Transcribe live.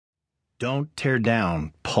Don't Tear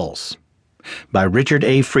Down, Pulse by Richard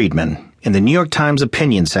A. Friedman. In the New York Times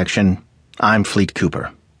opinion section, I'm Fleet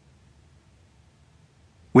Cooper.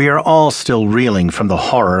 We are all still reeling from the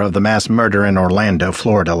horror of the mass murder in Orlando,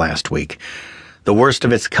 Florida last week, the worst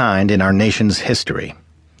of its kind in our nation's history.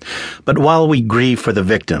 But while we grieve for the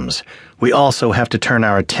victims, we also have to turn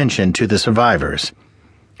our attention to the survivors.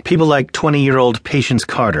 People like 20-year-old Patience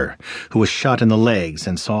Carter, who was shot in the legs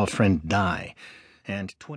and saw a friend die, and